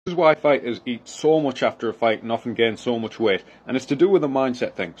This is why fighters eat so much after a fight and often gain so much weight, and it's to do with a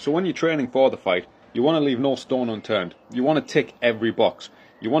mindset thing. So when you're training for the fight, you want to leave no stone unturned. You want to tick every box.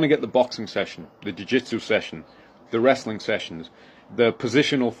 You want to get the boxing session, the jiu-jitsu session, the wrestling sessions, the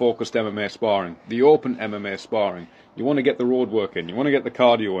positional focused MMA sparring, the open MMA sparring. You want to get the road work in, you want to get the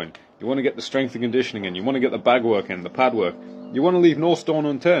cardio in, you want to get the strength and conditioning in, you want to get the bag work in, the pad work. You want to leave no stone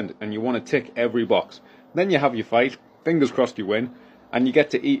unturned, and you want to tick every box. Then you have your fight, fingers crossed you win, and you get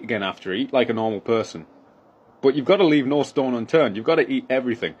to eat again after, eat like a normal person. But you've got to leave no stone unturned. You've got to eat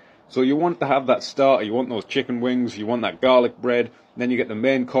everything. So you want to have that starter, you want those chicken wings, you want that garlic bread, then you get the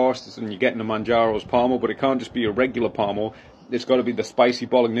main course, and you're getting the Manjaro's Parmo, but it can't just be a regular Parmo. It's got to be the spicy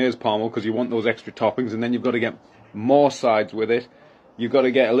bolognese Parmo, because you want those extra toppings, and then you've got to get more sides with it. You've got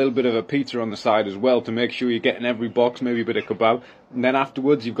to get a little bit of a pizza on the side as well to make sure you're getting every box, maybe a bit of kebab. And then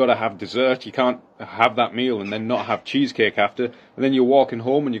afterwards, you've got to have dessert. You can't have that meal and then not have cheesecake after. And then you're walking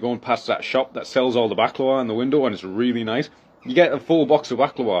home and you're going past that shop that sells all the baklava in the window, and it's really nice. You get a full box of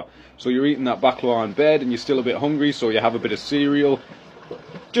baklava. So you're eating that baklava in bed and you're still a bit hungry, so you have a bit of cereal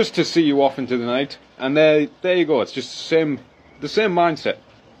just to see you off into the night. And there you go. It's just the same mindset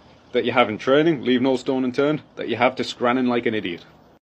that you have in training, leave no stone unturned, that you have to scranning like an idiot.